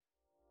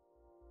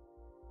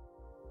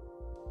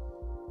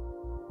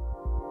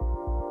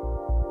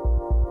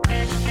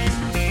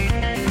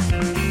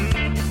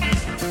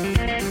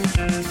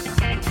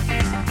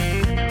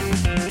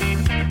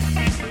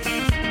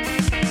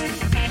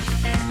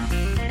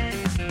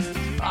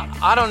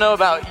I don't know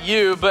about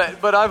you,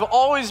 but I've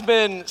always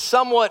been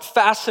somewhat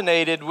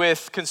fascinated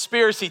with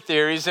conspiracy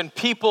theories and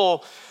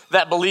people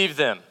that believe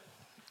them.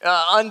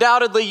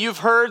 Undoubtedly, you've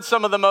heard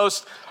some of the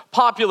most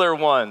popular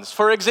ones.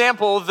 For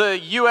example, the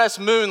U.S.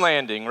 moon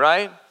landing,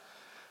 right?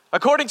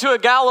 According to a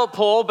Gallup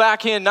poll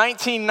back in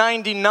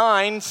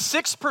 1999,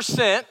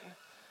 6%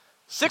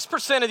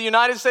 of the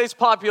United States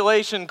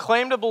population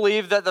claimed to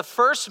believe that the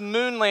first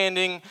moon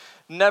landing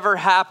never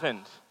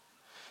happened.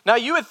 Now,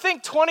 you would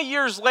think 20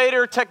 years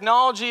later,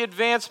 technology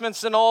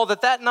advancements and all,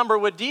 that number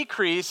would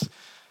decrease,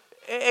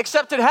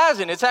 except it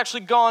hasn't. It's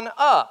actually gone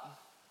up.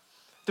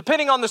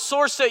 Depending on the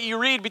source that you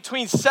read,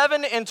 between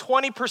 7 and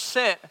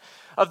 20%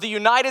 of the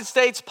United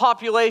States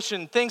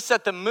population thinks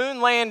that the moon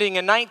landing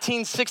in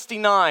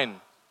 1969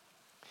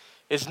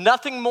 is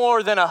nothing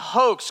more than a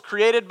hoax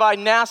created by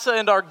NASA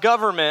and our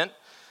government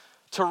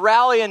to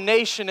rally a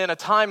nation in a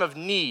time of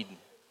need.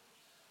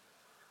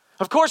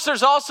 Of course,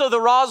 there's also the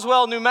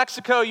Roswell, New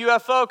Mexico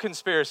UFO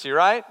conspiracy,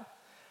 right?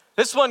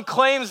 This one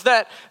claims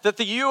that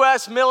the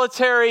U.S.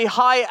 military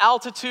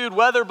high-altitude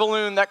weather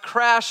balloon that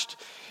crashed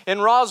in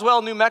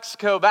Roswell, New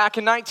Mexico back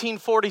in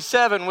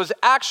 1947 was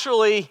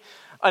actually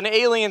an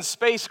alien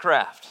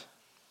spacecraft.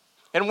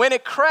 And when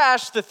it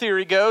crashed, the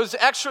theory goes,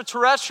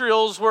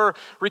 extraterrestrials were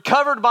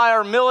recovered by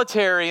our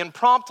military and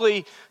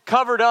promptly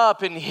covered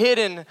up and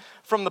hidden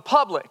from the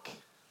public.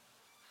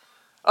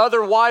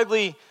 Other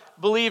widely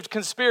believed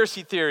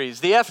conspiracy theories.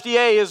 The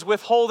FDA is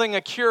withholding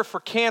a cure for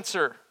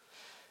cancer.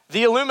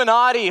 The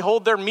Illuminati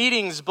hold their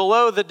meetings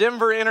below the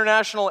Denver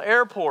International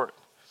Airport.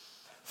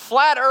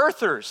 Flat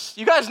earthers.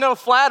 You guys know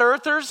flat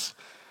earthers,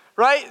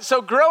 right?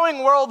 So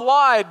growing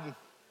worldwide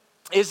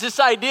is this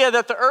idea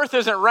that the earth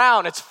isn't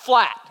round, it's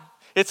flat.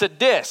 It's a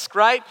disc,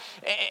 right?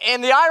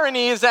 And the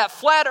irony is that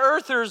flat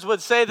earthers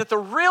would say that the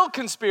real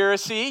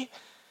conspiracy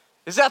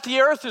is that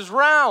the earth is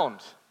round.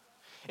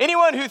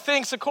 Anyone who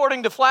thinks,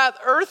 according to flat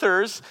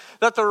earthers,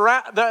 that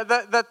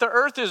the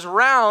earth is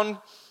round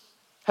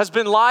has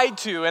been lied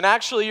to, and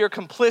actually you're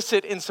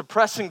complicit in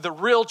suppressing the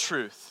real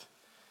truth.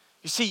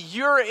 You see,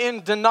 you're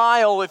in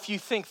denial if you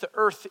think the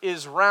earth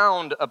is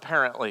round,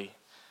 apparently.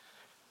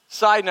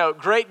 Side note,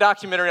 great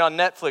documentary on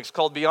Netflix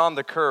called Beyond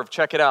the Curve.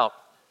 Check it out.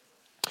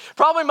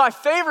 Probably my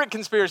favorite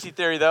conspiracy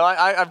theory, though,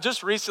 I've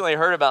just recently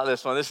heard about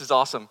this one. This is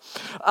awesome.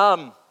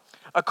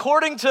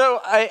 According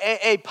to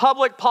a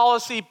public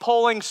policy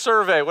polling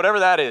survey, whatever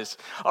that is,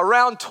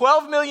 around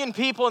 12 million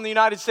people in the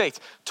United States,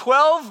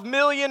 12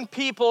 million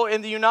people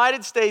in the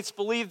United States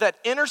believe that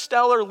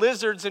interstellar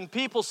lizards in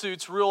people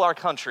suits rule our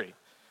country.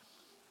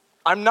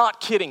 I'm not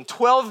kidding,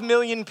 12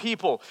 million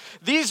people.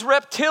 These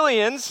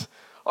reptilians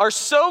are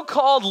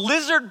so-called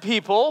lizard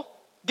people.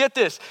 Get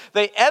this,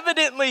 they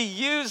evidently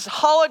use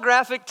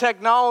holographic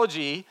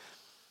technology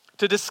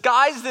to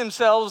disguise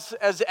themselves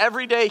as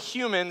everyday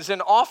humans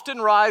and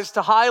often rise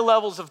to high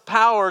levels of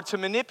power to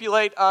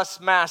manipulate us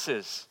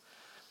masses.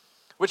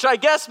 Which I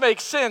guess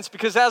makes sense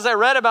because as I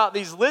read about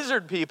these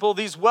lizard people,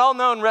 these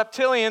well-known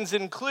reptilians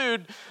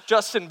include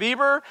Justin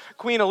Bieber,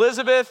 Queen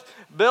Elizabeth,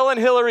 Bill and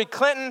Hillary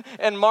Clinton,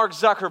 and Mark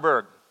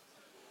Zuckerberg.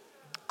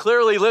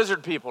 Clearly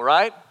lizard people,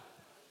 right?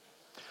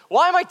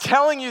 Why am I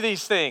telling you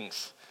these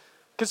things?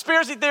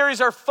 Conspiracy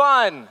theories are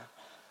fun,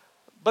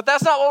 but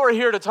that's not what we're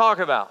here to talk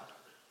about.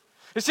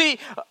 You see,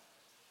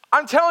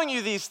 I'm telling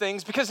you these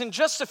things because in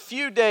just a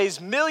few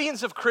days,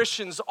 millions of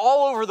Christians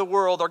all over the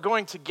world are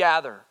going to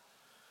gather.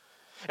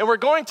 And we're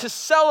going to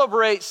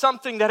celebrate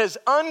something that has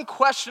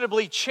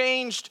unquestionably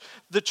changed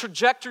the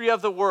trajectory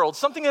of the world,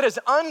 something that has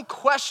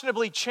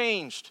unquestionably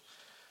changed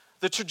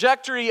the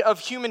trajectory of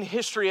human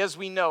history as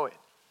we know it.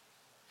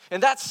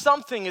 And that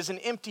something is an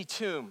empty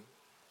tomb,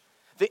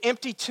 the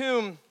empty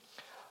tomb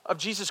of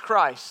Jesus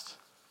Christ.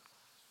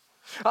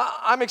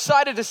 I'm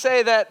excited to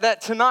say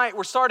that tonight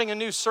we're starting a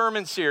new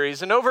sermon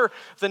series, and over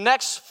the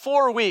next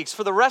 4 weeks,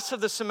 for the rest of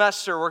the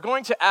semester, we're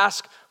going to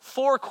ask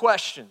 4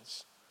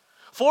 questions.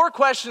 4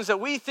 questions that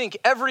we think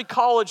every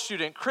college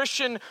student,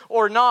 Christian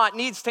or not,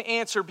 needs to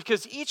answer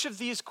because each of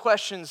these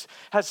questions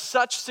has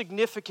such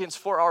significance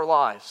for our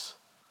lives.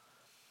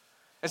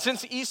 And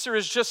since Easter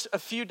is just a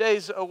few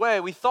days away,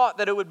 we thought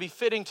that it would be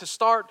fitting to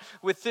start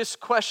with this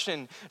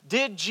question: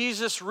 did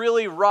Jesus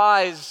really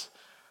rise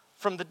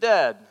from the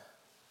dead?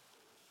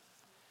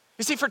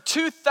 You see, for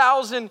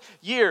 2,000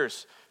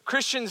 years,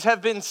 Christians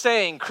have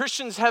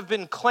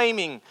been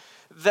claiming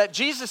that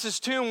Jesus'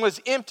 tomb was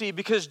empty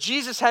because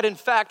Jesus had in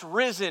fact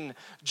risen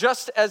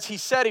just as he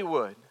said he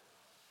would.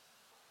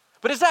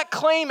 But is that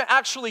claim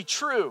actually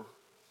true?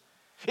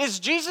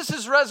 Is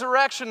Jesus'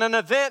 resurrection an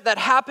event that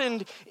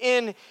happened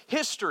in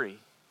history?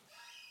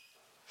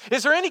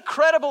 Is there any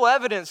credible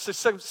evidence to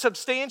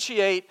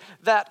substantiate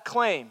that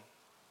claim?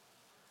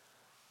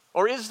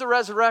 Or is the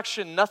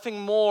resurrection nothing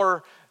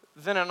more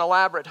than an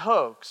elaborate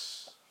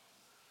hoax?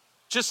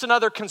 Just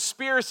another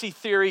conspiracy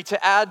theory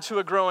to add to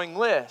a growing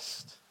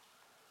list?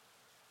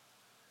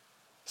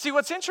 See,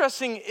 what's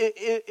interesting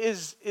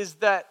is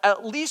that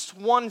at least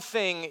one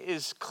thing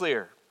is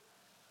clear.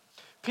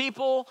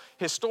 People,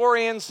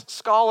 historians,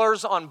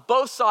 scholars on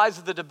both sides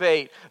of the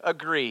debate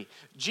agree.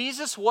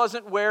 Jesus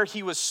wasn't where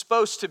he was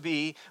supposed to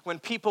be when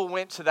people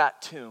went to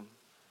that tomb.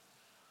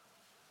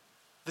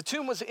 The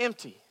tomb was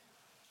empty.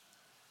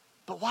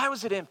 But why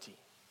was it empty?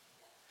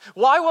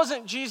 Why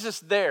wasn't Jesus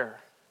there?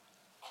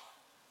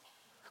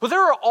 Well,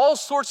 there are all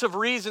sorts of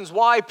reasons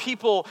why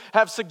people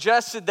have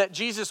suggested that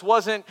Jesus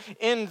wasn't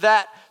in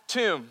that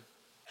tomb.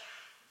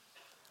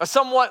 A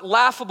somewhat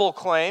laughable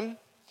claim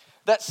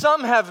that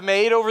some have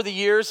made over the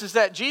years is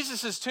that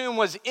Jesus' tomb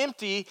was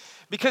empty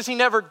because he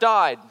never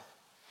died.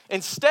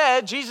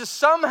 Instead, Jesus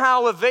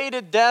somehow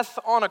evaded death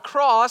on a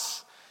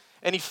cross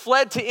and he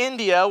fled to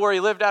India where he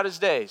lived out his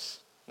days.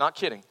 Not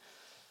kidding.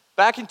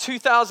 Back in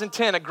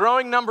 2010, a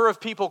growing number of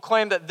people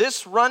claimed that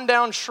this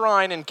rundown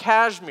shrine in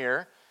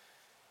Kashmir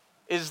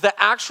is the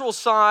actual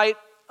site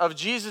of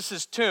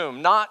Jesus'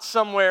 tomb, not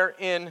somewhere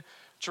in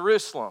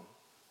Jerusalem.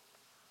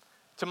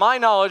 To my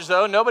knowledge,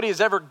 though, nobody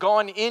has ever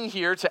gone in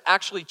here to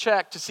actually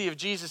check to see if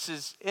Jesus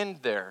is in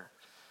there.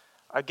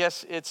 I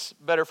guess it's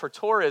better for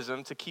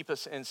tourism to keep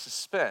us in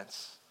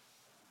suspense.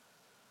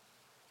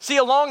 See,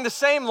 along the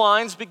same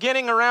lines,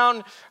 beginning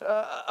around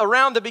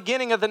the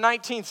beginning of the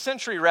 19th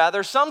century,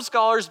 some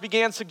scholars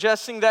began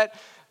suggesting that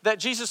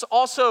Jesus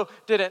also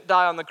didn't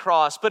die on the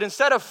cross, but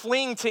instead of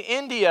fleeing to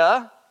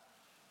India,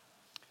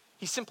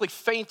 he simply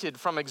fainted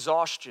from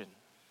exhaustion,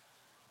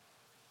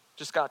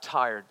 just got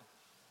tired.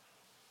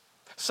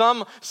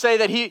 Some say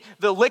that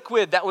the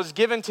liquid that was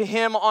given to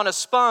him on a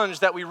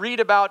sponge that we read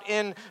about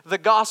in the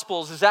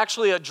Gospels is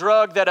actually a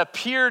drug that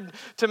appeared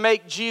to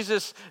make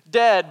Jesus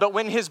dead. But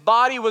when his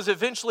body was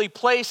eventually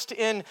placed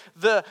in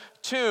the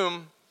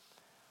tomb,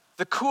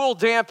 the cool,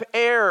 damp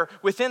air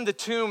within the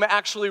tomb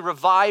actually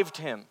revived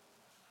him.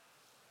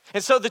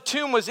 And so the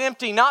tomb was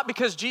empty, not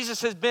because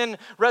Jesus had been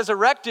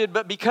resurrected,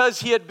 but because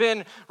he had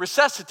been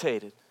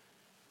resuscitated.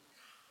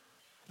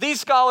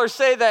 These scholars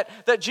say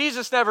that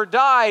Jesus never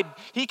died.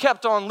 He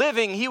kept on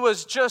living. He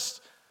was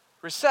just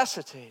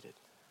resuscitated.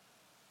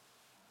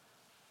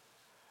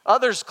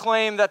 Others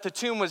claim that the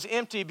tomb was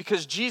empty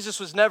because Jesus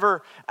was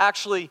never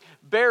actually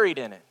buried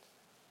in it.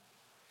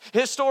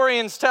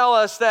 Historians tell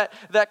us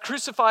that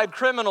crucified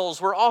criminals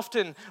were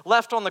often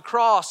left on the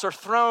cross or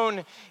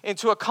thrown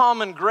into a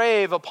common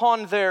grave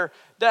upon their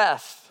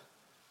death.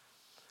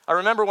 I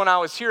remember when I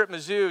was here at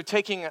Mizzou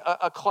taking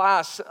a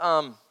class.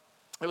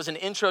 It was an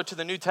intro to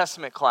the New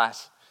Testament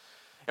class.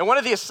 And one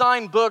of the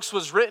assigned books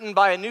was written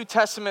by a New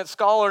Testament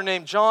scholar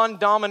named John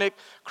Dominic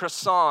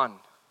Crossan.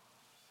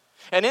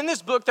 And in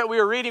this book that we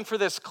were reading for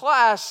this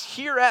class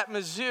here at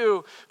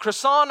Mizzou,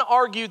 Crossan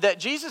argued that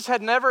Jesus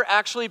had never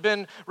actually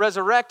been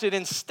resurrected.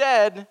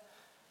 Instead,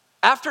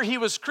 after he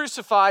was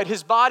crucified,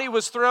 his body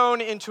was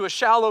thrown into a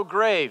shallow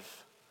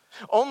grave,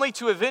 only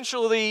to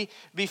eventually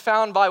be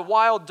found by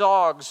wild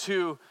dogs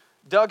who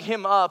dug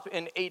him up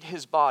and ate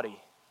his body.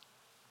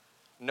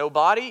 No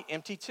body,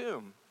 empty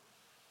tomb.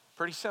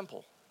 Pretty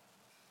simple.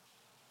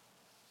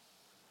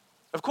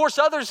 Of course,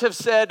 others have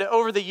said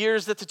over the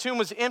years that the tomb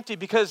was empty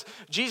because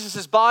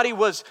Jesus' body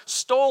was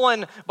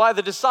stolen by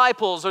the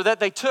disciples, or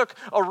that they took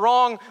a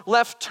wrong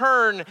left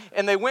turn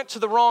and they went to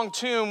the wrong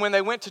tomb when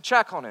they went to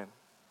check on him.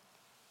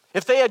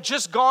 If they had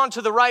just gone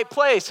to the right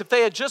place, if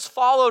they had just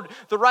followed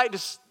the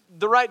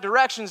right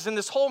directions, then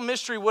this whole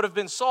mystery would have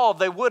been solved.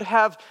 They would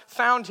have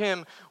found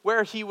him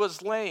where he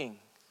was laying.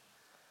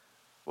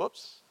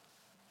 Whoops.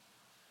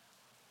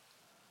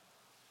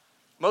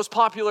 Most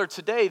popular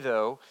today,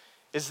 though,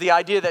 is the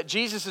idea that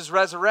Jesus'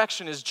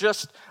 resurrection is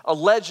just a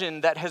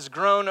legend that has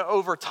grown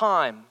over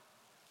time.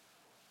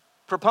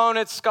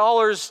 Proponents,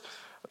 scholars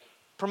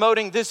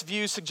promoting this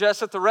view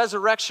suggest that the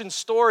resurrection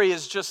story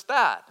is just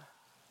that.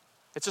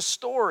 It's a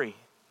story.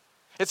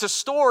 It's a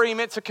story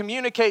meant to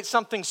communicate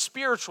something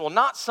spiritual,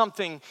 not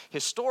something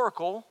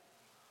historical.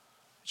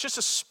 It's just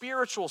a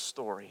spiritual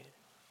story.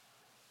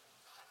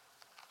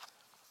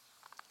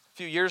 A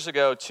few years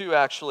ago, too,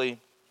 actually,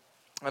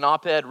 an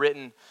op-ed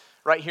written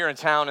right here in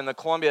town in the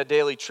Columbia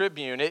Daily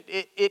Tribune,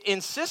 it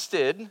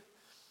insisted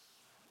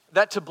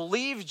that to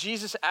believe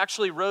Jesus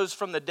actually rose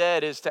from the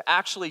dead is to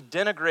actually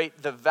denigrate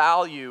the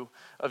value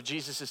of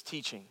Jesus'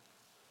 teaching.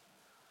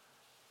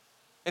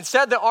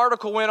 Instead, the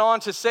article went on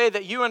to say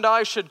that you and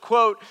I should,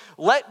 quote,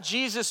 let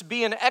Jesus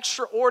be an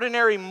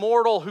extraordinary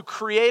mortal who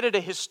created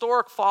a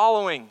historic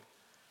following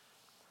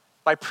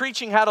by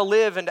preaching how to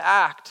live and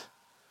act,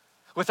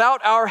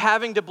 without our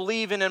having to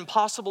believe in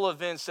impossible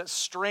events that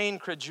strain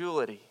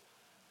credulity.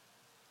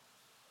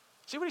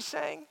 See what he's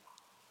saying?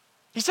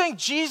 He's saying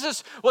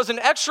Jesus was an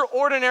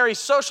extraordinary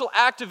social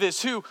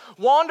activist who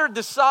wandered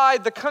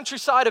the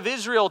countryside of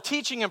Israel,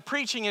 teaching and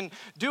preaching and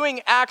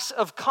doing acts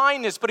of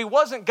kindness, but he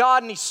wasn't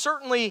God, and he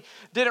certainly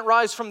didn't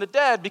rise from the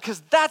dead,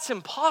 because that's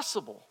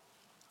impossible.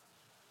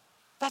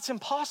 That's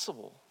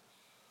impossible.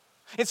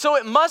 And so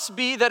it must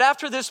be that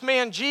after this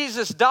man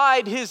Jesus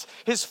died, his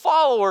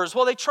followers,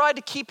 well, they tried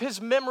to keep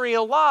his memory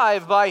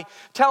alive by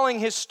telling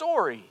his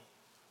story.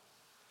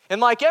 And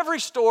like every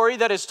story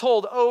that is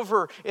told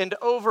over and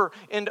over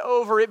and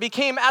over, it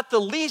became at the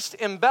least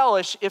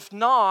embellished, if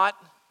not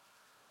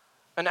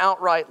an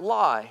outright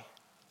lie.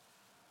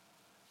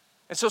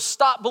 And so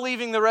stop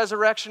believing the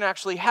resurrection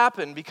actually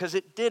happened, because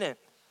it didn't,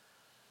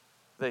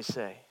 they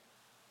say.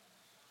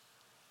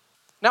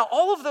 Now,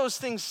 all of those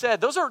things said,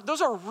 those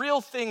are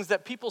real things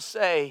that people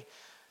say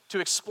to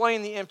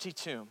explain the empty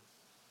tomb.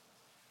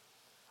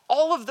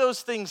 All of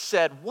those things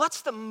said,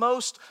 what's the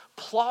most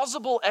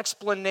plausible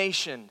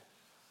explanation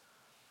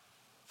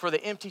for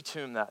the empty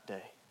tomb that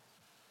day?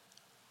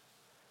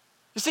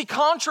 You see,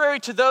 contrary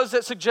to those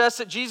that suggest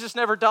that Jesus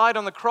never died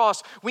on the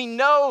cross, we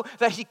know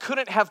that he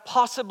couldn't have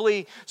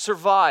possibly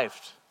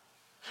survived.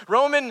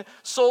 Roman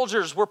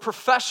soldiers were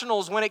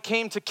professionals when it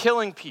came to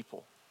killing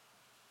people.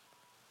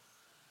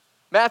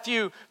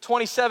 Matthew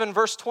 27,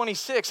 verse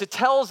 26, it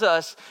tells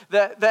us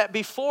that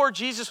before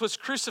Jesus was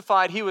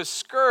crucified, he was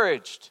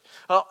scourged.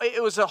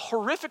 It was a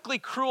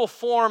horrifically cruel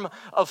form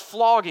of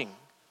flogging.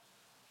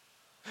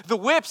 The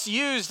whips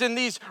used in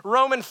these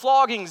Roman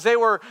floggings,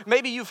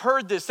 maybe you've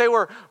heard this, they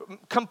were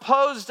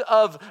composed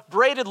of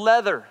braided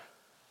leather,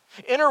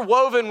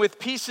 interwoven with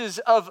pieces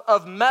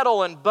of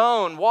metal and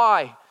bone.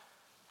 Why?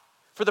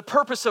 For the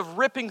purpose of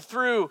ripping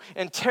through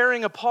and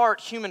tearing apart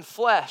human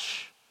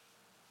flesh.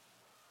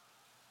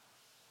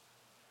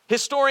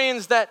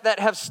 Historians that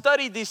have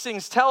studied these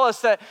things tell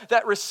us that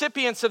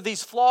recipients of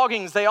these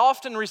floggings, they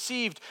often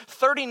received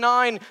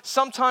 39,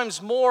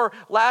 sometimes more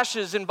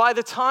lashes. And by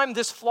the time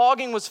this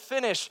flogging was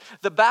finished,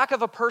 the back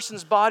of a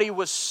person's body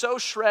was so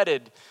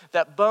shredded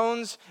that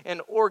bones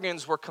and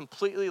organs were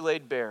completely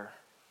laid bare.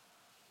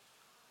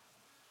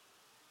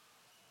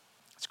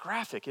 It's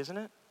graphic, isn't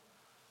it?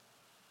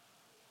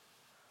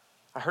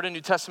 I heard a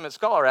New Testament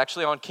scholar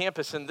actually on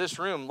campus in this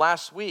room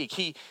last week.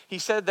 He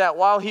said that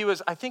while he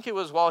was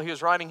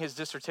writing his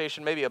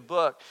dissertation, maybe a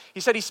book,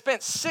 he said he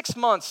spent 6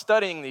 months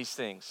studying these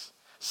things.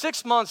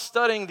 6 months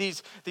studying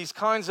these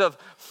kinds of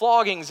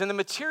floggings. And the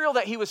material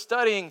that he was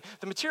studying,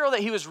 the material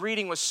that he was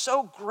reading was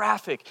so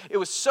graphic, it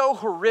was so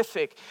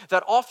horrific,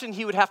 that often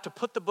he would have to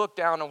put the book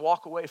down and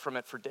walk away from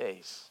it for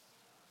days.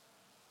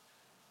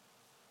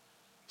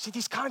 See,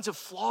 these kinds of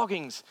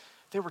floggings,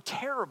 they were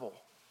terrible.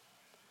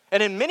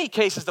 And in many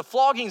cases, the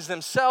floggings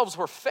themselves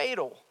were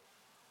fatal.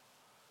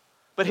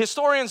 But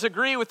historians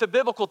agree with the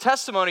biblical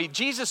testimony.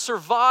 Jesus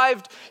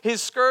survived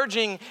his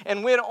scourging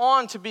and went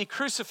on to be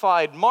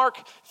crucified.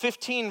 Mark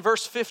 15,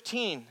 verse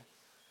 15.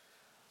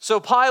 So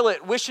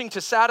Pilate, wishing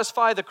to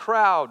satisfy the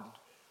crowd,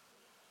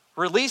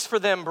 released for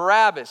them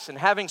Barabbas, and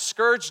having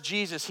scourged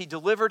Jesus, he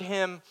delivered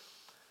him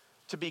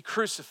to be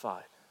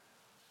crucified.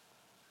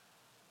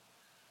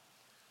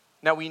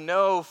 Now we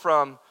know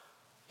from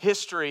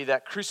history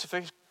that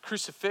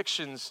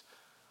crucifixions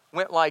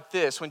went like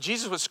this. When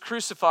Jesus was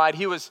crucified,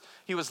 he was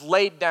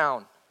laid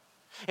down,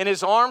 and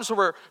his arms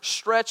were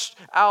stretched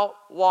out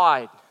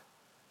wide.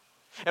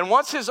 And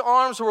once his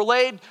arms were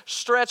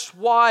stretched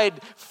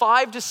wide,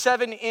 5 to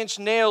 7 inch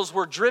nails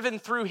were driven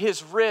through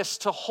his wrists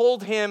to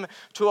hold him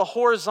to a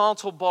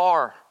horizontal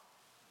bar.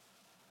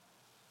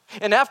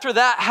 And after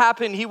that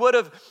happened, he would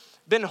have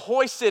been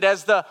hoisted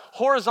as the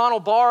horizontal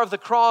bar of the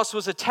cross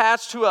was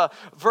attached to a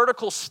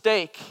vertical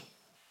stake.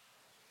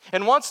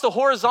 And once the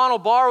horizontal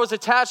bar was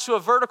attached to a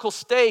vertical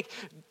stake,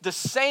 the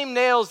same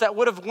nails that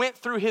would have went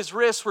through his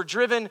wrists were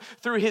driven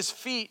through his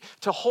feet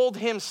to hold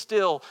him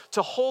still,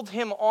 to hold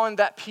him on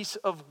that piece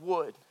of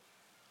wood.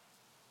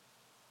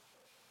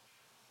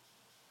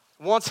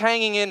 Once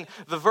hanging in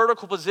the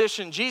vertical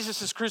position,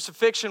 Jesus'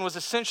 crucifixion was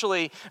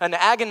essentially an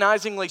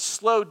agonizingly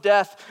slow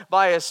death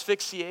by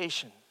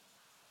asphyxiation.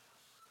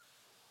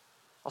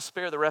 I'll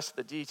spare the rest of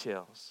the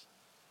details.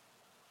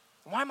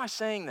 Why am I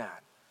saying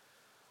that?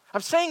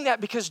 I'm saying that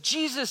because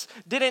Jesus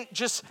didn't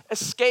just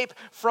escape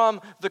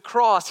from the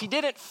cross. He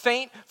didn't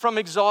faint from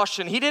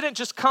exhaustion. He didn't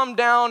just come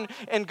down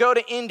and go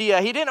to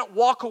India. He didn't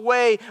walk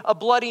away a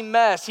bloody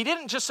mess. He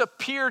didn't just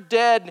appear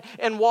dead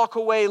and walk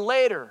away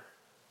later.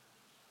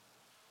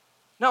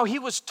 No, he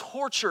was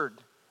tortured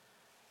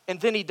and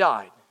then he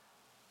died.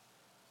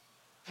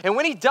 And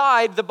when he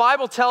died, the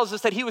Bible tells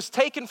us that he was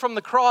taken from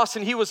the cross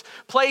and he was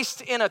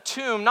placed in a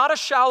tomb, not a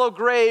shallow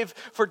grave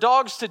for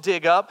dogs to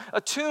dig up, a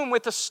tomb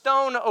with a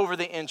stone over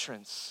the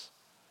entrance.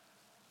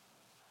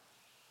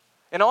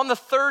 And on the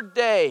third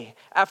day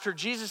after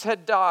Jesus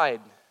had died,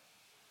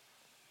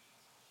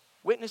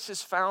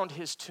 witnesses found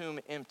his tomb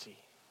empty.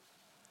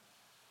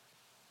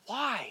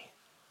 Why?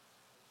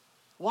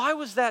 Why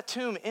was that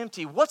tomb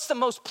empty? What's the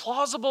most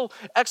plausible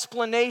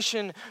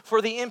explanation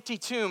for the empty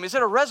tomb? Is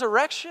it a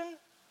resurrection?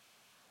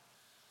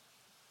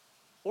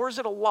 Or is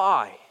it a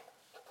lie?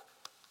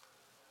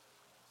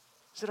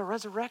 Is it a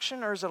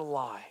resurrection or is it a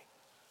lie?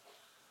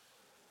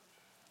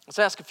 Let's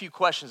ask a few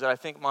questions that I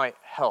think might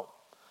help.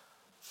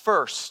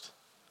 First,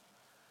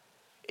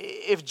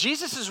 if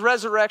Jesus'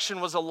 resurrection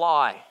was a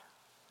lie,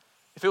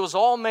 if it was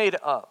all made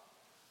up,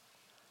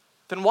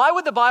 then why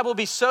would the Bible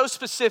be so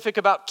specific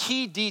about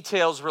key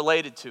details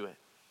related to it?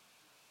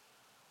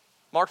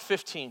 Mark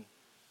 15.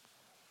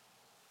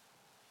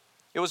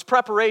 It was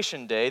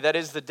preparation day, that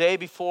is the day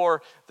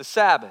before the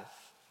Sabbath.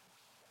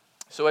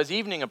 So as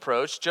evening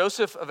approached,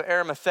 Joseph of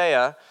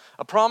Arimathea,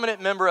 a prominent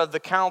member of the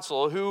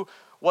council who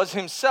was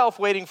himself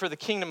waiting for the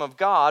kingdom of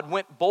God,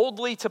 went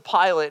boldly to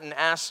Pilate and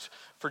asked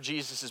for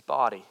Jesus'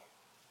 body.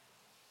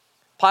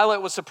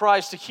 Pilate was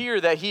surprised to hear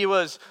that he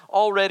was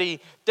already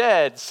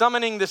dead.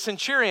 Summoning the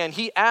centurion,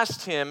 he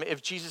asked him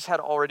if Jesus had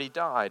already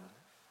died.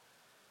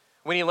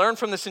 When he learned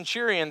from the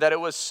centurion that it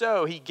was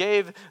so, he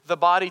gave the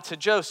body to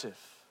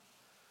Joseph.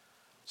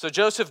 So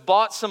Joseph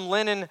bought some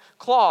linen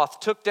cloth,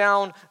 took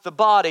down the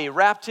body,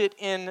 wrapped it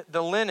in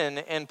the linen,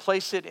 and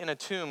placed it in a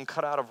tomb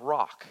cut out of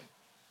rock.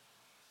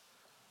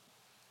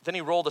 Then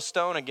he rolled a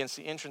stone against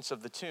the entrance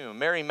of the tomb.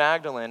 Mary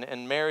Magdalene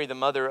and Mary, the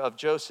mother of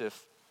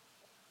Joseph,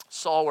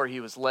 saw where he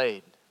was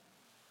laid.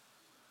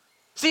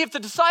 See, if the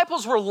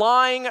disciples were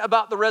lying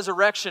about the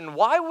resurrection,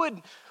 why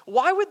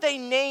would they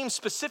name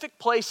specific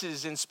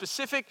places and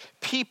specific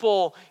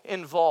people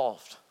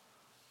involved?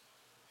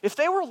 If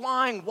they were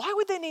lying, why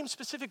would they name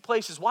specific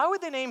places? Why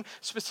would they name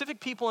specific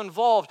people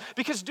involved?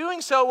 Because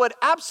doing so would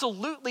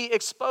absolutely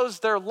expose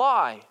their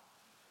lie.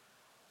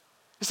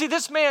 You see,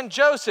 this man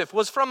Joseph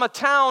was from a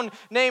town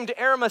named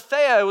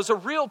Arimathea. It was a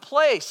real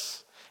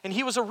place, and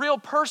he was a real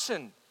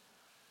person.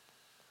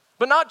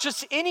 But not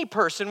just any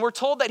person. We're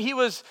told that he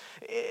was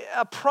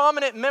a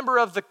prominent member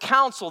of the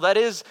council, that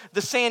is,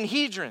 the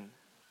Sanhedrin.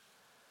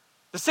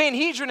 The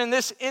Sanhedrin in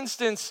this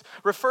instance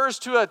refers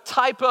to a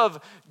type of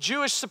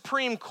Jewish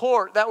Supreme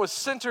Court that was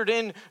centered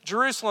in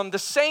Jerusalem, the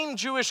same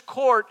Jewish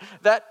court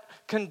that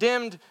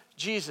condemned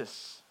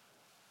Jesus.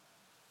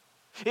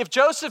 If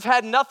Joseph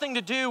had nothing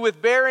to do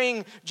with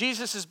burying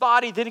Jesus'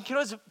 body, then he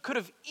could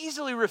have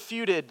easily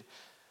refuted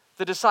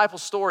the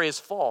disciples' story as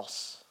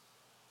false.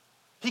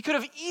 He could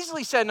have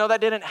easily said, no,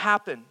 that didn't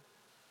happen.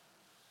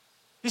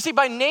 You see,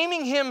 by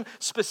naming him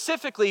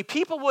specifically,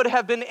 people would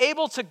have been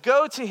able to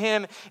go to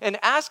him and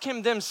ask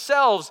him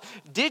themselves,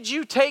 did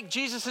you take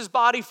Jesus'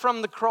 body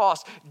from the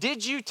cross?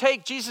 Did you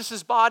take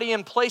Jesus' body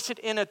and place it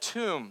in a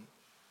tomb?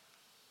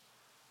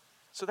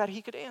 So that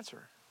he could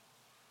answer.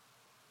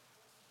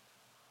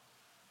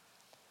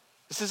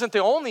 This isn't the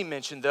only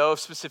mention, though, of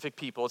specific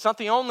people. It's not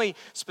the only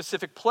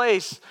specific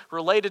place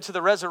related to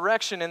the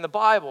resurrection in the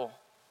Bible.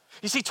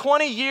 You see,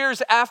 20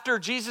 years after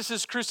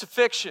Jesus'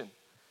 crucifixion,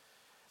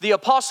 the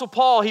Apostle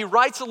Paul, he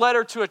writes a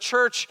letter to a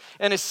church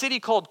in a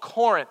city called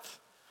Corinth.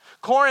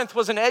 Corinth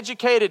was an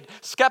educated,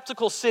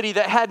 skeptical city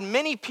that had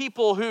many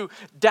people who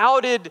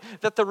doubted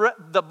that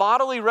the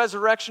bodily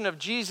resurrection of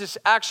Jesus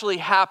actually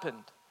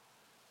happened.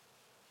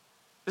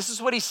 This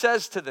is what he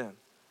says to them.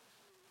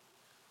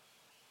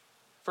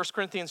 1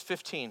 Corinthians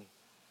 15.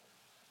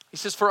 He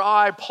says, "For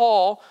I,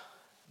 Paul,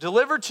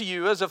 delivered to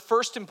you as of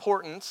first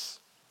importance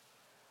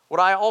what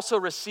I also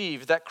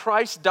received, that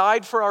Christ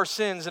died for our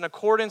sins in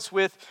accordance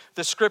with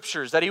the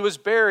Scriptures, that he was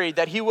buried,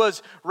 that he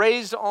was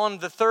raised on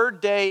the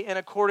third day in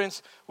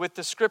accordance with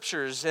the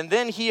Scriptures. And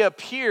then he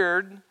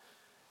appeared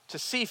to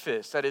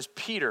Cephas," that is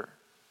Peter,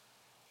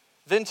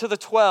 "then to the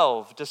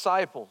 12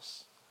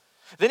 disciples.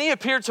 Then he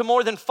appeared to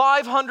more than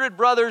 500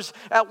 brothers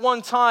at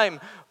one time,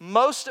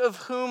 most of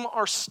whom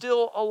are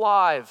still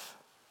alive,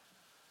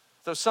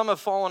 though some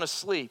have fallen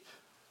asleep.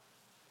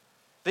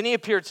 Then he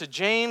appeared to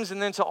James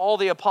and then to all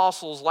the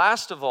apostles.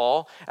 Last of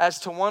all, as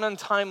to one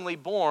untimely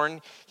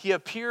born, he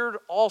appeared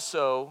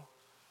also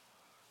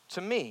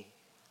to me."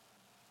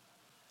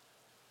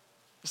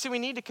 You see, we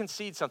need to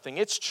concede something.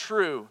 It's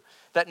true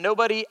that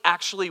nobody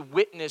actually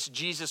witnessed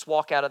Jesus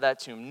walk out of that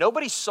tomb.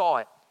 Nobody saw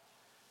it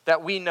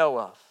that we know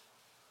of.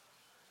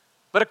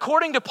 But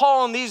according to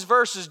Paul in these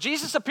verses,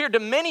 Jesus appeared to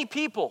many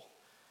people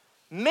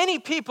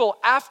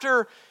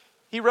after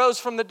he rose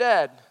from the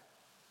dead.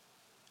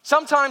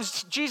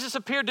 Sometimes Jesus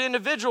appeared to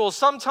individuals.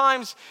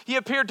 Sometimes he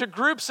appeared to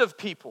groups of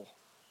people.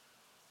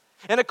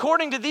 And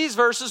according to these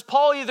verses,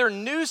 Paul either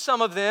knew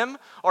some of them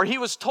or he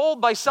was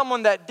told by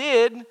someone that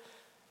did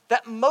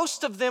that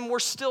most of them were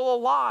still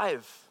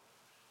alive.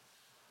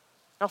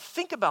 Now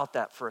think about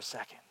that for a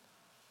second.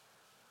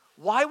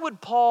 Why would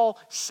Paul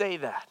say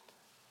that?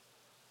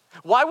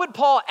 Why would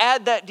Paul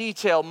add that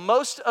detail?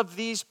 Most of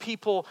these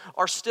people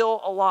are still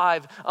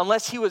alive,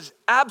 unless he was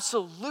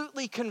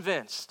absolutely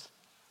convinced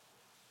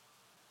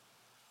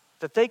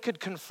that they could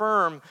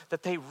confirm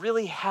that they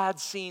really had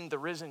seen the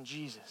risen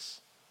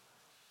Jesus.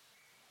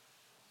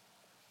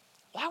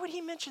 Why would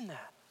he mention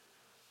that?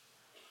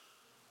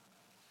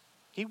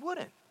 He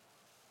wouldn't.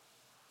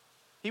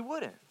 He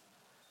wouldn't.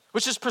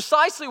 Which is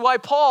precisely why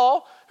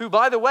Paul, who,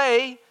 by the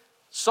way,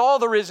 saw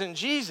the risen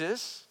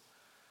Jesus,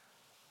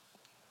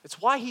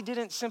 it's why he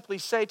didn't simply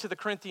say to the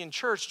Corinthian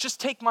church, just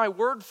take my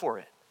word for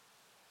it.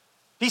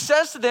 He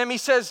says to them,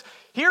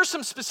 here's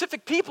some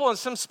specific people in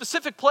some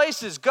specific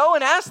places. Go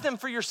and ask them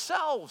for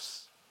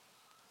yourselves.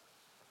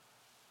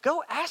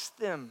 Go ask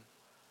them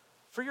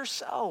for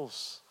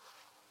yourselves.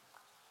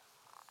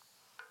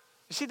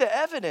 You see, the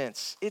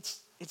evidence,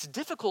 it's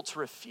difficult to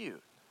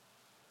refute.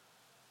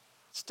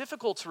 It's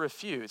difficult to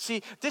refute.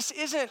 See, this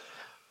isn't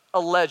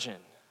a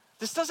legend.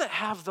 This doesn't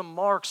have the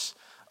marks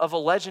of a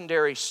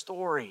legendary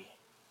story.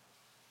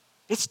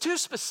 It's too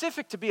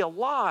specific to be a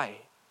lie.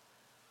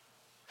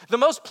 The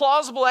most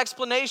plausible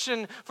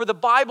explanation for the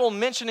Bible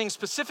mentioning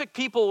specific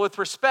people with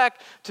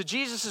respect to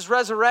Jesus'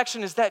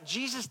 resurrection is that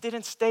Jesus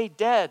didn't stay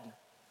dead.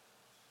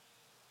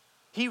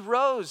 He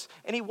rose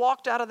and he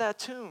walked out of that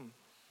tomb.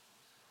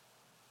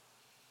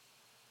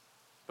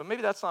 But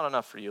maybe that's not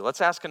enough for you.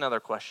 Let's ask another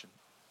question.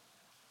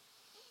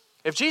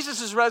 If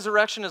Jesus'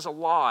 resurrection is a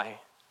lie,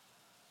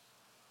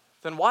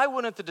 then why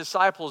wouldn't the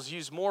disciples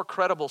use more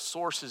credible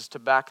sources to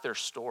back their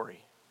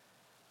story?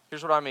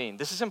 Here's what I mean.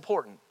 This is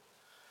important.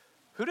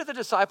 Who did the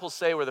disciples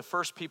say were the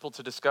first people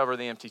to discover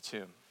the empty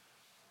tomb?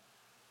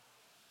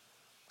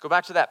 Go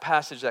back to that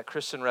passage that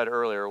Kristen read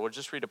earlier. We'll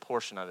just read a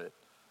portion of it.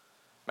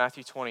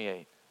 Matthew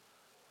 28.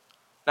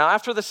 Now,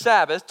 after the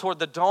Sabbath, toward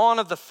the dawn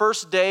of the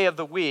first day of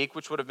the week,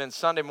 which would have been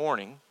Sunday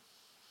morning,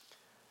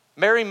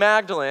 Mary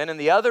Magdalene and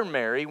the other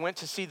Mary went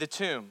to see the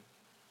tomb.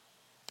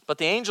 But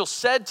the angel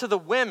said to the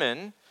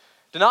women,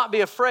 "Do not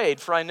be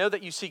afraid, for I know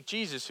that you seek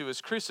Jesus who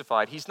was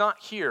crucified. He's not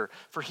here,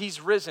 for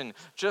he's risen,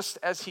 just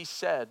as he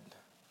said.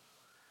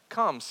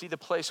 Come, see the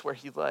place where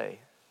he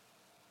lay."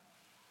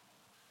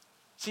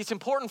 See, it's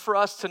important for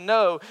us to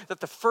know that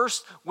the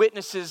first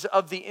witnesses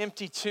of the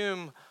empty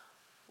tomb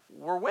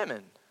were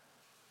women.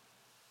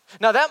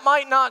 Now, that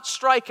might not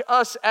strike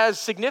us as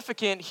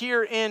significant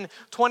here in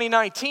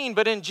 2019,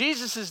 but in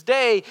Jesus'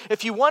 day,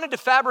 if you wanted to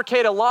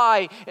fabricate a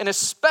lie, and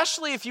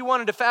especially if you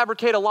wanted to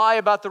fabricate a lie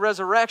about the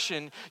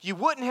resurrection, you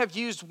wouldn't have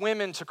used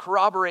women to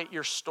corroborate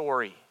your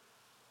story.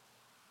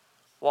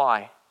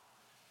 Why?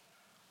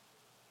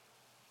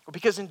 Well,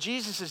 because in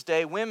Jesus'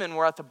 day, women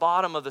were at the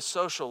bottom of the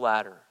social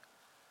ladder.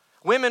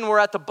 Women were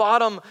at the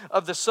bottom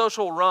of the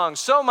social rung,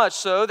 so much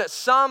so that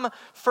some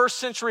first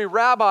century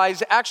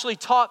rabbis actually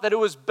taught that it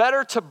was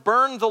better to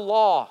burn the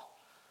law,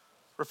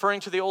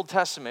 referring to the Old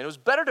Testament. It was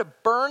better to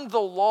burn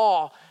the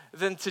law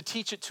than to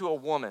teach it to a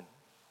woman.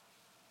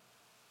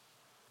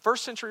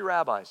 First century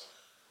rabbis.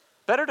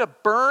 Better to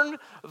burn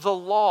the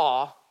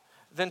law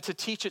than to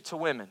teach it to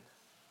women.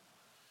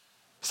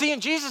 See,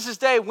 in Jesus'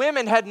 day,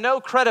 women had no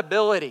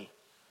credibility.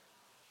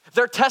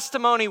 Their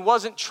testimony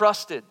wasn't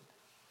trusted.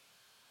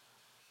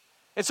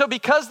 And so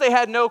because they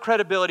had no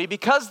credibility,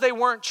 because they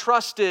weren't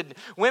trusted,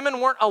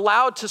 women weren't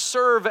allowed to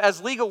serve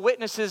as legal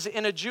witnesses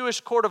in a Jewish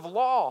court of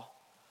law.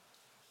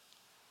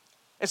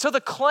 And so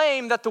the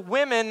claim that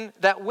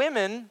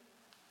women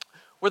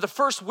were the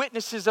first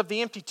witnesses of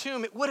the empty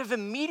tomb, it would have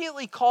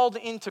immediately called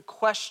into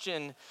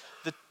question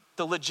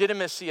the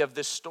legitimacy of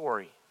this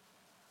story.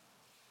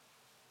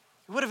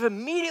 It would have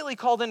immediately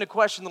called into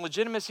question the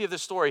legitimacy of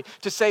this story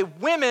to say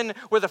women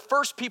were the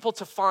first people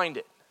to find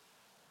it.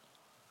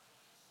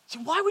 See,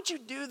 why would you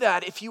do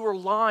that if you were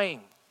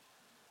lying?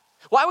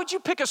 Why would you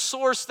pick a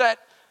source that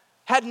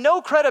had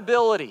no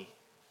credibility?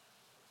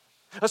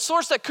 A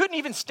source that couldn't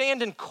even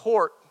stand in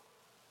court?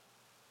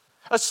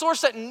 A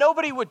source that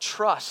nobody would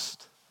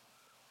trust?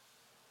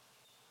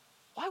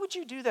 Why would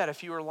you do that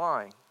if you were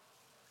lying?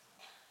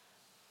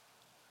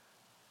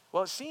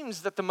 Well, it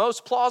seems that the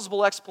most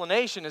plausible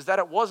explanation is that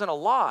it wasn't a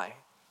lie.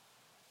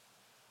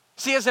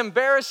 See, as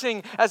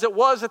embarrassing as it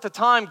was at the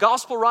time,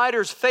 gospel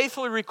writers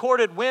faithfully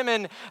recorded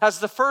women as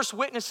the first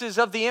witnesses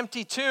of the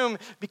empty tomb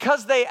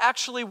because they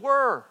actually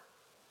were.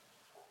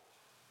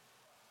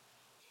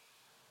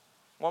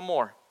 One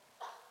more.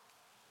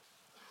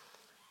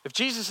 If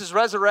Jesus'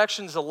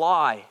 resurrection is a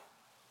lie,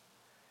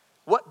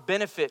 what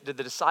benefit did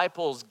the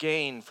disciples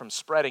gain from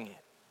spreading it?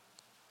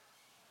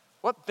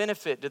 What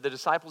benefit did the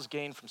disciples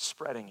gain from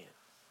spreading it?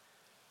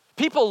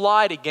 People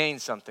lie to gain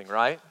something,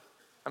 right?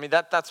 I mean,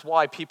 that's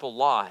why people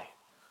lie.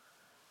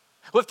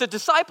 Well, if the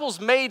disciples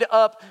made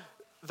up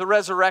the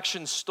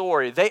resurrection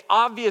story, they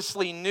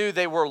obviously knew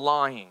they were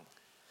lying.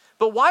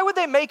 But why would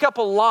they make up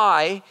a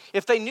lie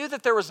if they knew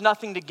that there was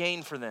nothing to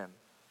gain for them?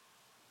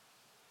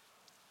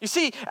 You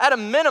see, at a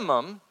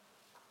minimum,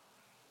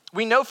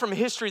 we know from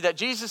history that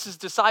Jesus'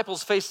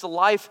 disciples faced a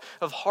life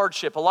of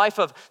hardship, a life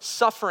of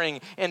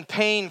suffering and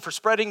pain for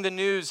spreading the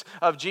news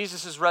of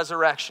Jesus'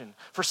 resurrection,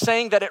 for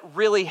saying that it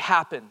really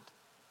happened.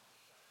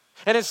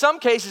 And in some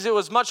cases, it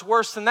was much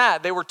worse than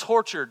that. They were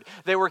tortured.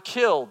 They were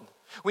killed.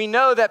 We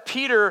know that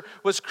Peter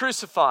was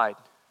crucified.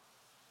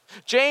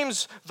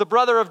 James, the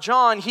brother of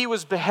John, he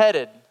was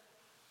beheaded.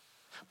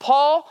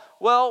 Paul,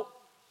 well,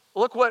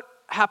 look what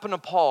happened to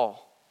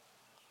Paul.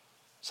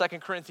 2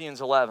 Corinthians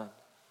 11.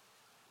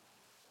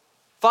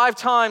 5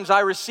 times I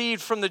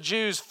received from the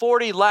Jews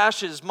 40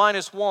 lashes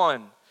minus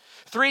 1.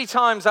 3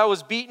 times I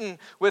was beaten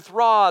with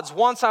rods.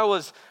 Once I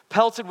was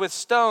pelted with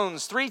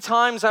stones. 3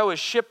 times I was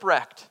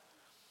shipwrecked.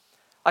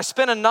 I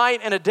spent a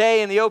night and a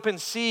day in the open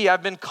sea.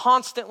 I've been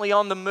constantly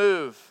on the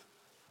move.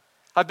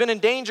 I've been in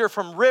danger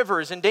from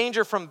rivers, in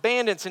danger from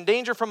bandits, in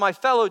danger from my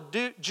fellow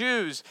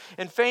Jews,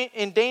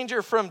 in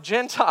danger from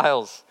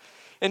Gentiles,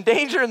 in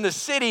danger in the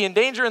city, in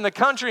danger in the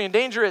country, in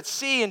danger at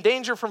sea, in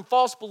danger from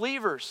false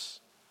believers.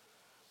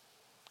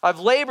 I've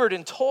labored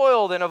and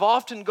toiled and have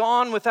often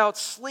gone without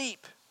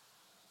sleep.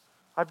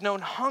 I've known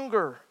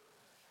hunger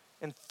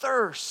and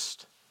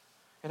thirst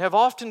and have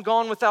often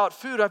gone without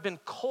food. I've been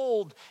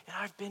cold and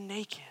I've been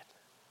naked.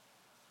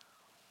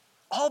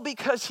 All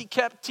because he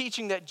kept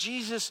teaching that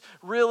Jesus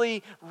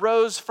really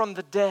rose from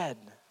the dead.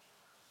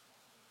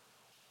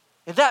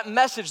 And that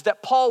message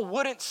that Paul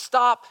wouldn't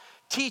stop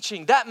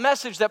teaching, that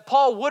message that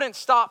Paul wouldn't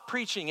stop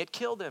preaching, it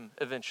killed him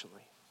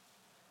eventually.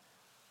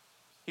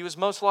 He was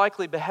most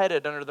likely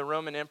beheaded under the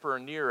Roman Emperor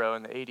Nero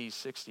in the 80s,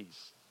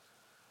 60s.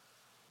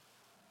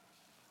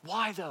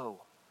 Why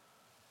though?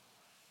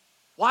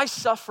 Why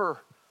suffer?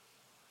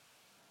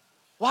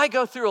 Why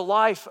go through a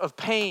life of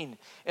pain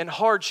and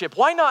hardship?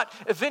 Why not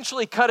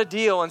eventually cut a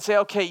deal and say,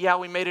 okay, yeah,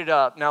 we made it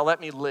up, now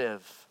let me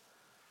live?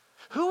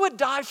 Who would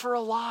die for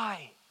a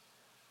lie?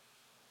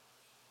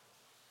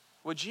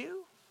 Would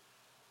you?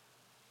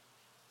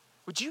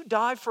 Would you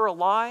die for a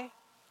lie?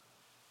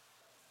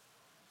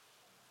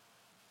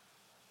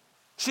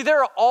 See,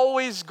 there are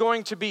always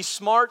going to be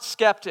smart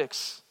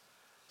skeptics,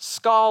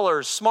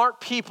 scholars,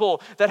 smart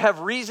people that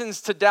have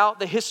reasons to doubt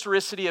the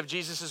historicity of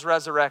Jesus'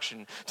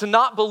 resurrection, to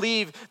not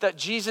believe that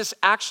Jesus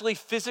actually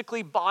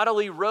physically,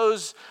 bodily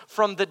rose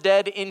from the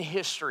dead in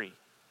history.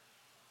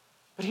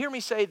 But hear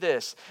me say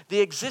this, the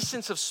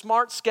existence of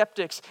smart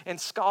skeptics and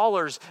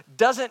scholars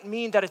doesn't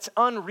mean that it's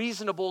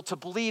unreasonable to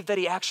believe that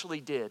he actually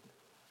did.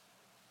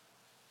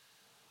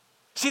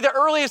 See, the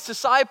earliest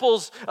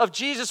disciples of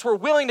Jesus were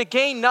willing to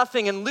gain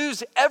nothing and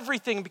lose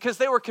everything because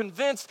they were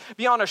convinced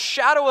beyond a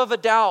shadow of a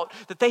doubt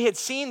that they had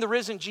seen the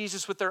risen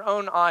Jesus with their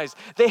own eyes.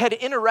 They had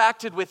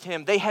interacted with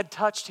him. They had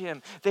touched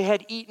him. They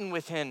had eaten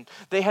with him.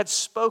 They had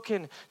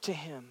spoken to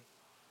him.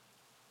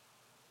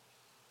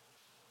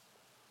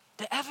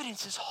 The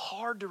evidence is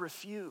hard to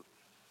refute.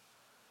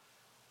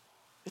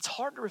 It's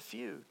hard to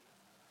refute.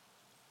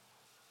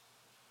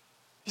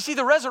 You see,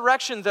 the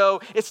resurrection, though,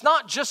 it's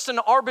not just an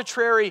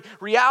arbitrary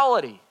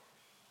reality.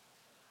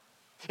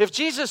 If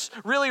Jesus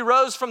really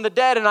rose from the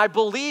dead, and I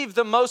believe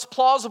the most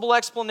plausible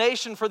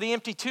explanation for the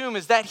empty tomb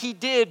is that he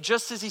did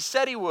just as he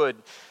said he would,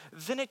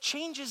 then it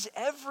changes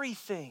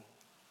everything.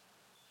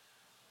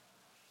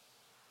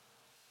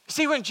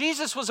 See, when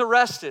Jesus was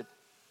arrested,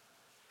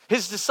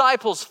 his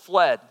disciples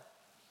fled.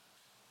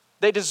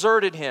 They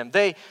deserted him.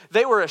 They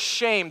were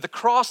ashamed. The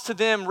cross to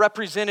them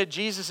represented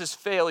Jesus'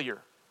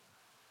 failure.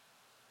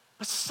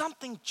 But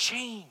something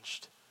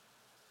changed.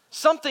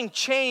 Something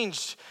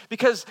changed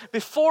because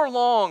before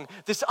long,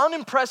 this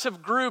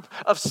unimpressive group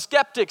of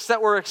skeptics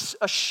that were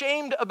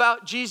ashamed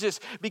about Jesus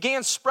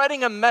began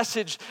spreading a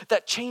message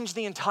that changed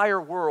the entire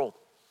world.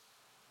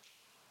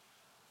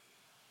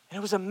 And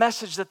it was a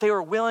message that they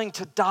were willing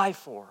to die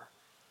for,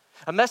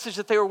 a message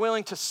that they were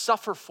willing to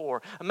suffer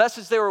for, a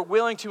message they were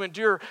willing to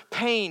endure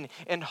pain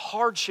and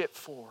hardship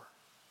for.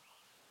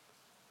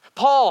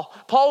 Paul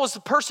was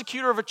the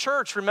persecutor of a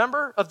church,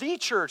 remember? Of the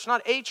church,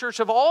 not a church,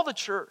 of all the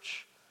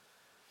church.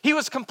 He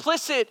was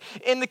complicit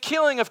in the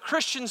killing of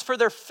Christians for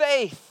their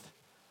faith.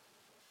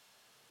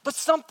 But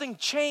something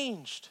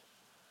changed.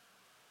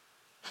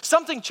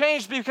 Something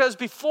changed because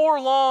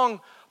before long,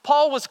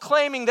 Paul was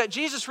claiming that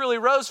Jesus really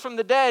rose from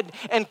the dead,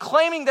 and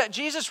claiming that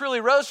Jesus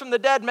really rose from the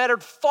dead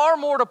mattered far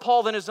more to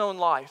Paul than his own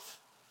life.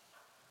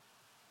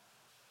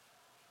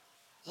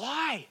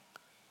 Why?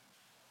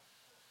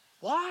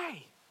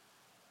 Why?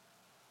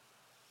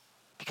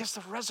 Because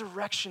the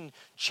resurrection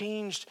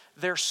changed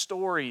their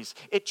stories.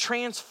 It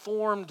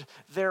transformed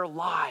their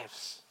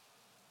lives.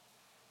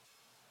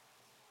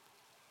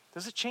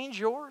 Does it change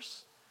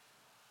yours?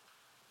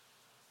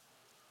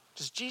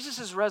 Does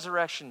Jesus'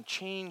 resurrection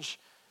change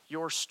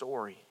your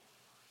story?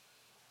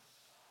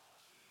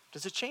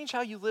 Does it change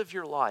how you live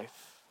your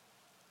life?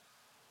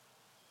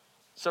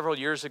 Several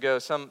years ago,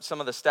 some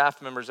of the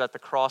staff members at the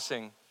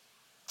Crossing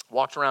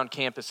walked around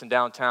campus and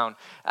downtown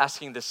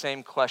asking the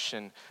same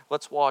question.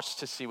 Let's watch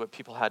to see what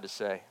people had to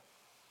say.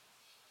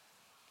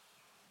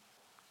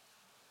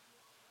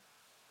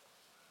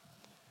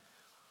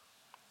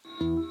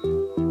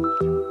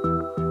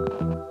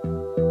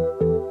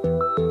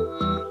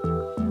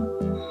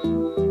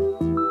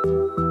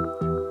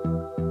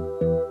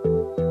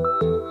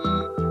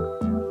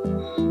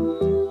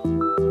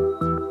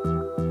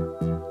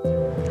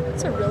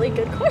 That's a really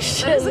good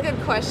question. That is a good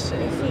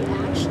question. If he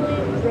actually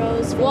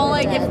rose from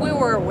the dead. If we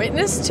were a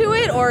witness to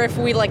it, or if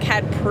we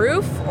had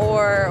proof,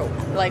 or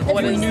if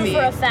what we is knew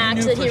for a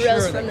fact that he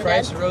rose from the dead.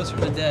 Christ rose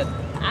from the dead.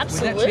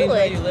 Absolutely. Would that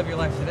change how you live your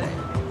life today?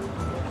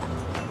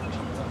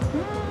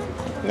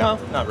 No,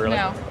 not really.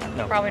 No,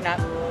 probably not.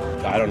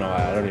 I don't know.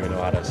 I don't even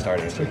know how to start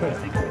answering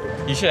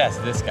that. You should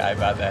ask this guy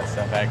about that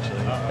stuff,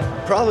 actually.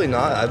 Probably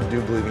not. I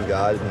do believe in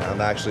God, and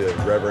I'm actually a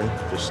reverend,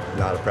 just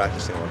not a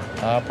practicing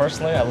one.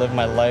 Personally, I live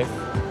my life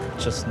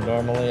just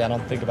normally. I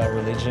don't think about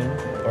religion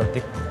or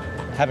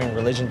having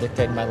religion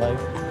dictate my life.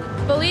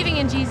 Believing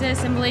in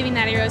Jesus and believing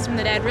that he rose from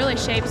the dead really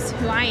shapes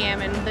who I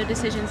am and the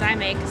decisions I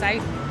make, because I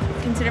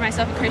consider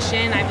myself a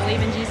Christian. I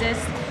believe in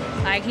Jesus.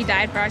 He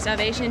died for our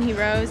salvation, he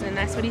rose, and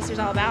that's what Easter's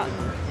all about.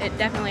 It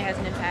definitely has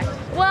an impact.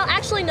 Well,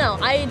 actually, no.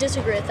 I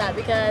disagree with that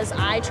because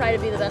I try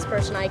to be the best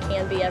person I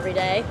can be every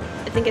day.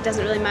 I think it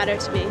doesn't really matter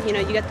to me.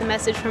 You get the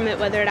message from it,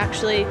 whether it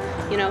actually,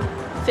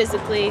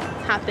 physically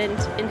happened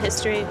in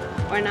history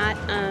or not,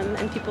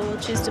 and people will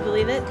choose to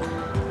believe it,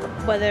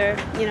 whether,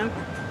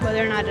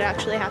 whether or not it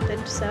actually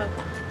happened. So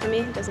for me,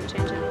 it doesn't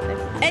change anything.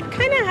 It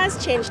kind of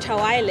has changed how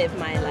I live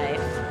my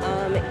life.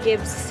 It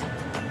gives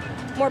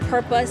more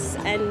purpose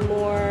and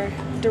more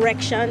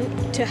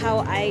direction to how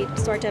I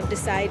sort of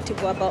decide to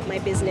go about my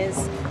business.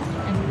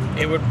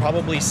 It would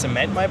probably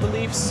cement my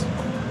beliefs.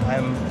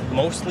 I'm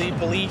mostly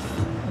belief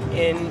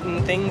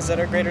in things that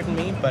are greater than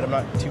me, but I'm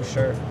not too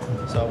sure.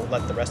 So I'll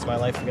let the rest of my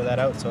life figure that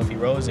out. So if he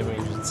rose, it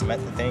would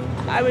cement the thing.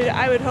 I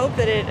would hope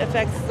that it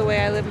affects the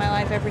way I live my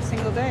life every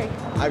single day.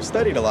 I've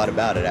studied a lot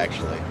about it,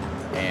 actually,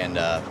 and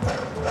I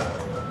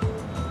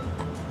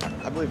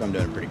believe I'm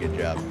doing a pretty good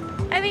job.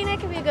 I mean, I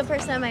could be a good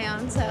person on my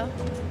own, so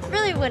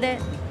really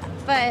wouldn't.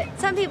 But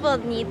some people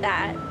need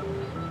that,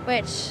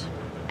 which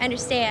I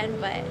understand,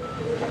 but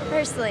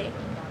personally.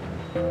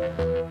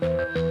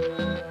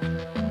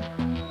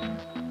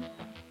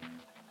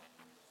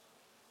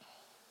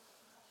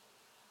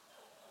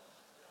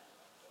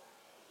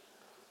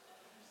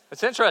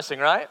 It's interesting,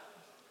 right?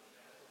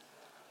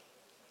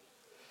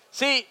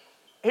 See,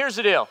 here's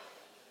the deal.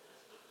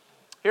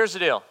 Here's the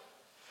deal.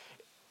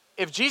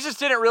 If Jesus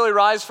didn't really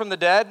rise from the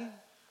dead,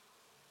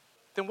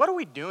 then what are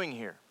we doing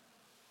here?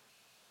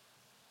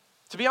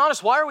 To be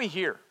honest, why are we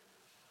here?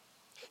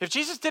 If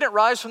Jesus didn't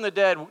rise from the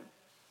dead,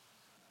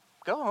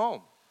 go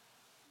home.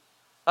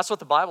 That's what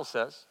the Bible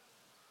says.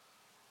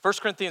 1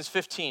 Corinthians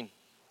 15.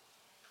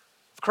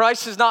 If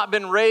Christ has not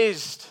been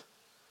raised,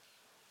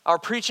 our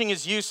preaching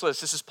is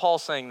useless. This is Paul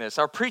saying this.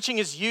 Our preaching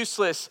is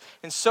useless,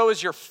 and so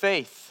is your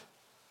faith.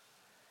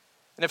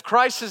 And if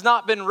Christ has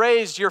not been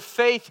raised, your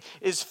faith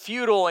is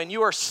futile, and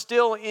you are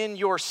still in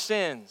your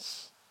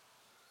sins.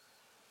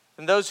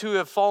 And those who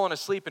have fallen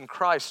asleep in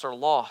Christ are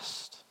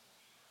lost.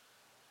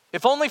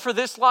 If only for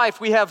this life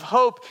we have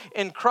hope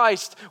in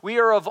Christ, we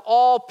are of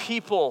all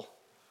people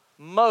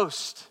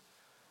most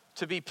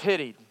to be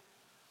pitied.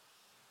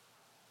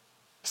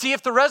 See,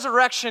 if the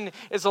resurrection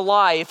is a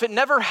lie, if it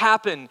never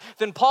happened,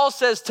 then Paul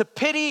says to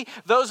pity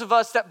those of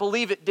us that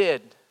believe it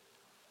did.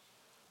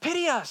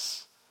 Pity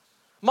us,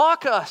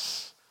 mock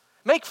us,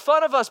 make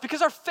fun of us,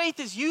 because our faith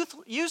is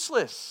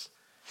useless.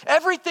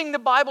 Everything the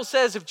Bible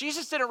says, if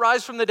Jesus didn't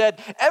rise from the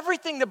dead,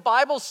 everything the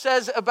Bible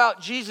says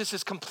about Jesus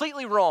is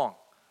completely wrong.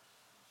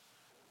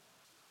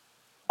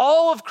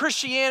 All of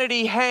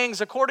Christianity hangs,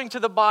 according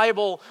to the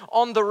Bible,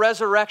 on the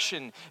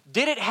resurrection.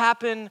 Did it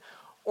happen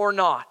or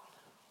not?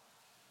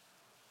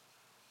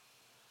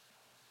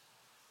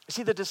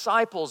 See, the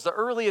disciples, the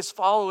earliest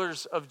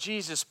followers of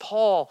Jesus,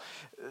 Paul,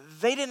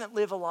 they didn't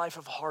live a life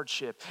of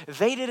hardship.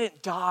 They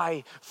didn't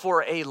die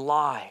for a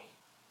lie.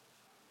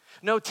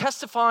 No,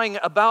 testifying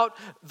about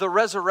the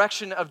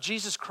resurrection of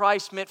Jesus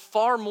Christ meant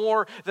far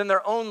more than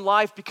their own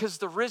life, because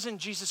the risen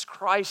Jesus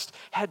Christ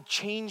had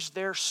changed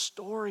their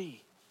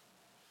story.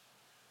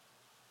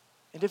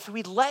 And if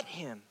we let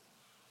him,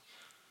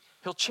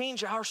 he'll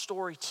change our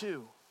story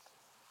too.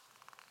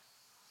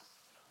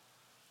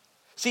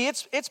 See,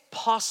 it's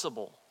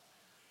possible.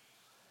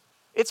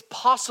 It's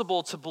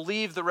possible to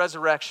believe the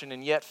resurrection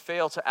and yet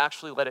fail to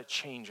actually let it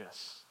change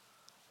us.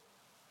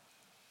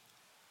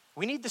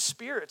 We need the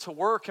Spirit to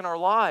work in our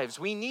lives.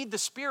 We need the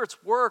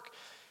Spirit's work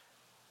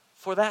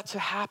for that to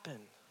happen.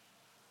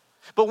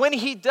 But when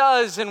he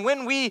does, and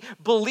when we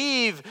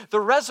believe, the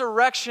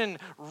resurrection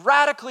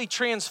radically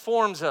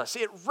transforms us.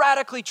 It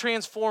radically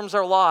transforms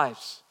our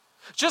lives.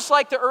 Just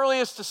like the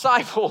earliest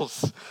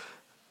disciples.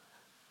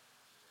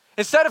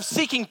 Instead of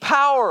seeking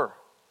power,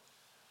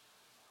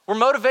 we're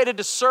motivated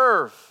to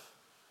serve.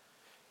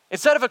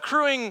 Instead of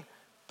accruing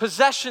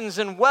possessions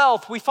and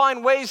wealth, we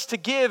find ways to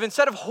give.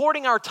 Instead of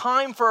hoarding our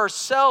time for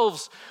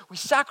ourselves, we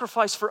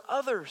sacrifice for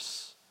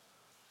others.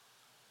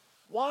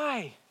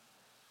 Why?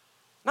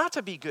 Not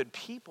to be good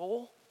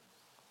people.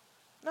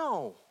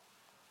 No.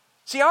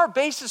 See, our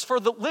basis for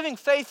living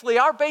faithfully,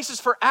 our basis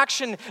for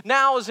action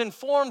now is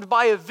informed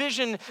by a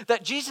vision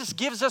that Jesus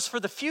gives us for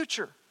the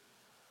future.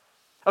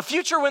 A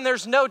future when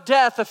there's no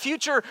death, a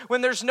future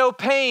when there's no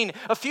pain,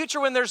 a future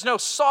when there's no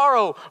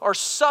sorrow or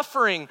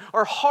suffering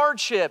or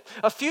hardship,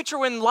 a future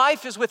when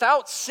life is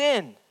without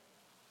sin.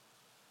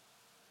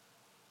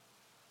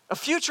 A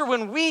future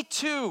when we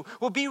too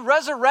will be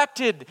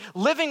resurrected,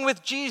 living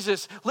with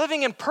Jesus,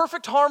 living in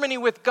perfect harmony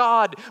with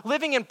God,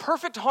 living in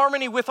perfect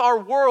harmony with our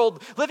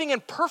world, living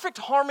in perfect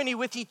harmony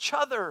with each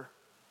other.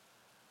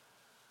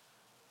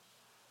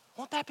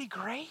 Won't that be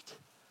great?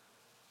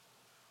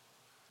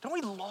 Don't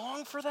we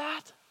long for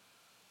that?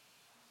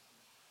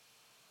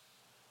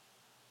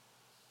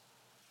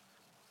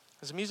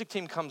 As the music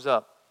team comes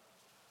up,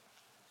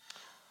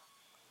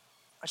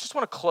 I just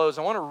want to close.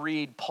 I want to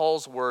read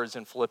Paul's words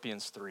in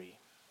Philippians 3.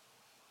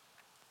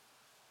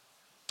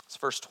 It's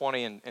verse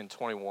 20 and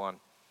 21.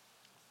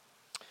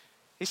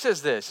 He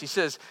says this, he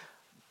says,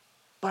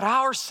 but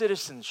our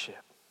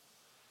citizenship,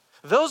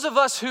 those of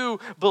us who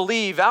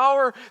believe,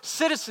 our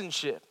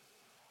citizenship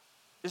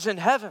is in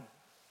heaven.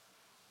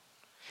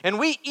 And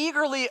we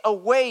eagerly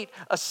await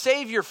a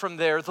Savior from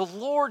there, the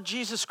Lord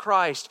Jesus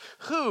Christ,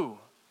 who,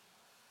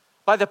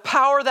 by the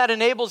power that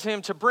enables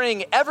him to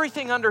bring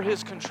everything under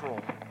his control,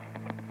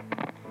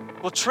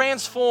 will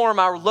transform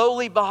our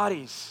lowly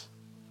bodies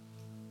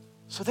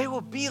so they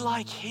will be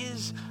like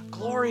his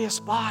glorious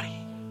body.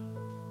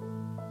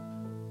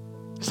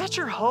 Is that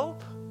your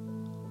hope?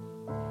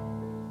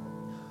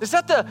 Is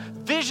that the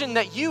vision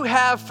that you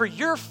have for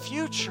your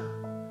future?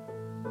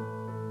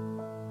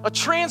 A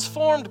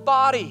transformed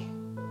body,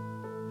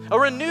 a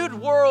renewed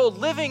world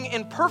living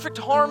in perfect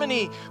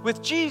harmony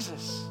with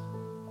Jesus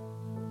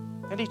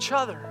and each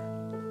other.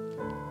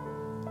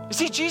 You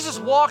see, Jesus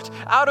walked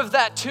out of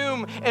that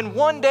tomb, and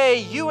one day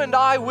you and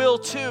I will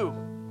too.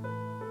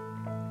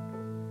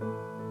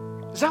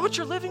 Is that what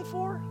you're living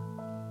for?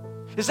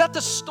 Is that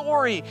the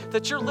story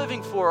that you're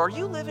living for? Are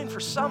you living for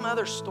some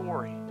other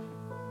story?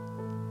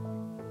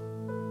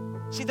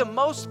 See, the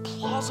most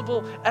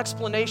plausible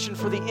explanation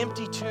for the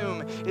empty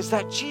tomb is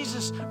that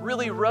Jesus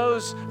really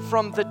rose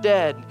from the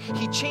dead.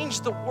 He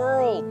changed the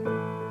world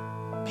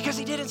because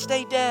he didn't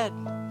stay dead.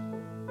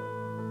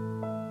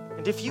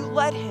 And if you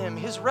let him,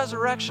 his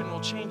resurrection will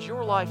change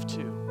your life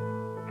too.